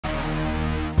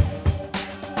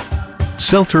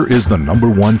Selter is the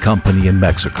 #1 company in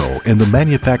Mexico in the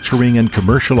manufacturing and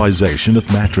commercialization of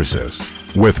mattresses,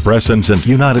 with presence in the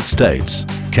United States,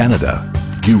 Canada,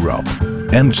 Europe,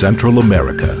 and Central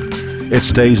America. It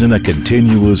stays in a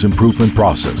continuous improvement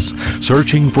process,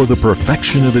 searching for the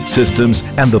perfection of its systems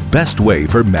and the best way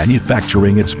for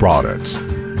manufacturing its products.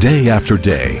 Day after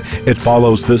day, it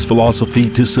follows this philosophy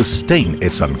to sustain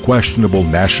its unquestionable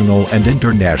national and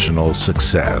international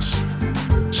success.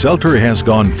 Selter has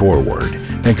gone forward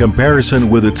in comparison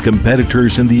with its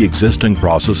competitors in the existing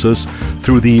processes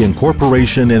through the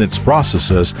incorporation in its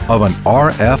processes of an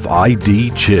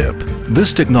RFID chip.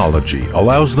 This technology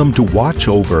allows them to watch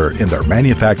over in their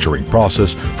manufacturing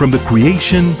process from the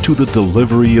creation to the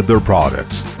delivery of their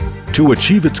products. To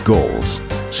achieve its goals,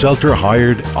 Selter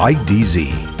hired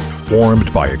IDZ,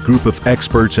 formed by a group of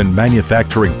experts in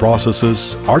manufacturing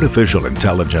processes, artificial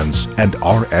intelligence, and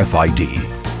RFID.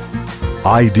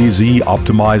 IDZ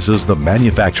optimizes the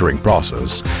manufacturing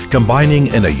process, combining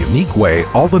in a unique way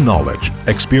all the knowledge,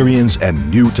 experience, and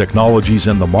new technologies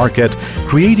in the market,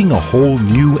 creating a whole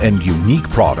new and unique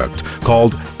product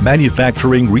called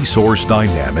Manufacturing Resource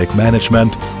Dynamic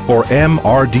Management, or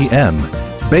MRDM,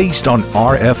 based on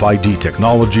RFID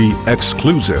technology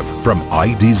exclusive from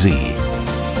IDZ.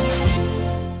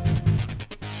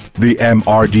 The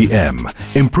MRDM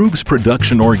improves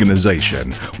production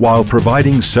organization while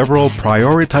providing several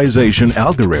prioritization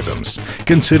algorithms,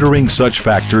 considering such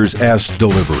factors as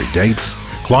delivery dates,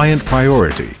 client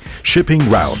priority, shipping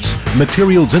routes,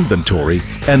 materials inventory,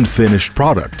 and finished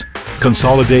product,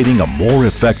 consolidating a more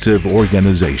effective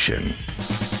organization.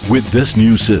 With this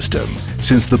new system,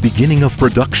 since the beginning of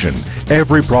production,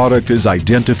 every product is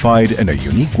identified in a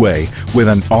unique way with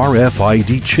an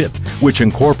RFID chip, which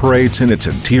incorporates in its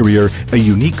interior a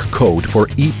unique code for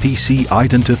EPC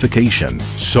identification,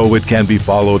 so it can be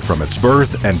followed from its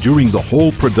birth and during the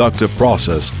whole productive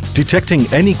process, detecting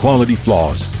any quality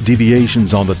flaws,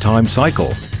 deviations on the time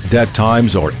cycle, dead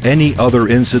times, or any other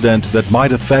incident that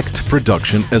might affect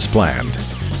production as planned.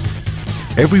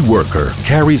 Every worker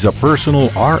carries a personal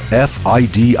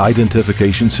RFID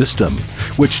identification system,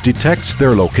 which detects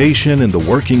their location in the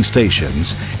working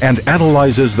stations and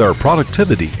analyzes their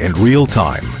productivity in real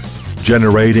time,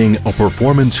 generating a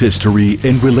performance history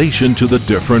in relation to the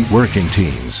different working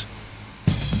teams.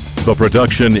 The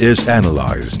production is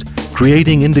analyzed,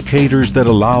 creating indicators that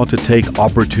allow to take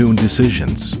opportune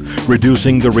decisions,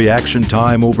 reducing the reaction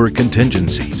time over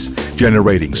contingencies,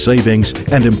 generating savings,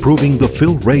 and improving the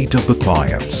fill rate of the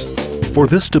clients. For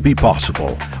this to be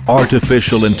possible,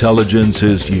 artificial intelligence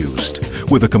is used,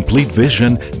 with a complete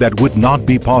vision that would not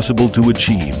be possible to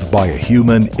achieve by a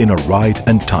human in a right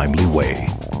and timely way.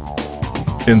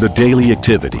 In the daily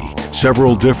activity,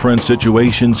 several different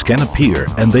situations can appear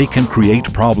and they can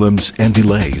create problems and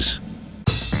delays.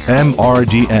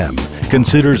 MRDM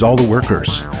considers all the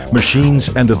workers,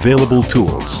 machines, and available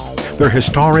tools, their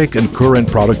historic and current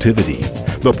productivity,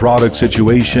 the product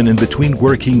situation in between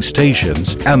working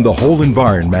stations, and the whole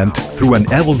environment through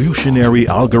an evolutionary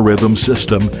algorithm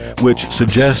system which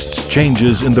suggests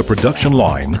changes in the production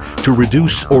line to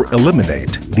reduce or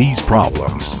eliminate these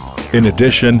problems. In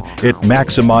addition, it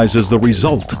maximizes the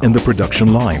result in the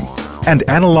production line and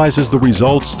analyzes the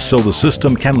results so the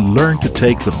system can learn to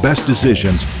take the best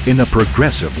decisions in a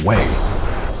progressive way.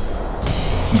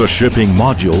 The shipping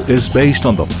module is based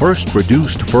on the first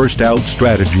produced, first out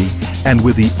strategy, and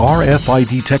with the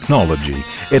RFID technology,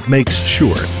 it makes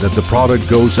sure that the product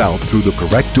goes out through the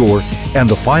correct door and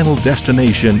the final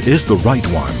destination is the right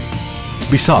one.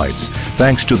 Besides,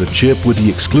 thanks to the chip with the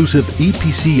exclusive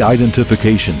EPC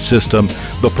identification system,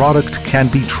 the product can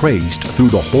be traced through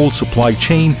the whole supply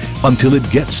chain until it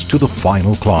gets to the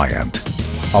final client.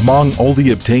 Among all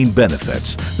the obtained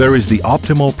benefits, there is the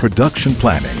optimal production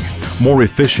planning, more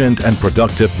efficient and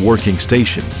productive working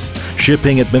stations,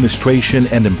 shipping administration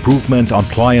and improvement on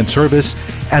client service,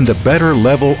 and a better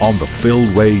level on the fill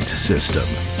rate system.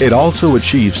 It also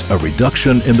achieves a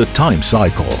reduction in the time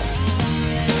cycle.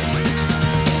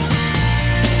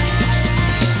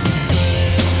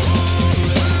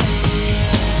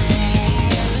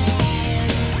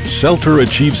 Selter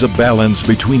achieves a balance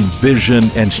between vision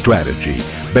and strategy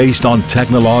based on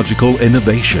technological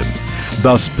innovation,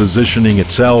 thus positioning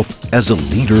itself as a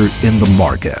leader in the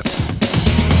market.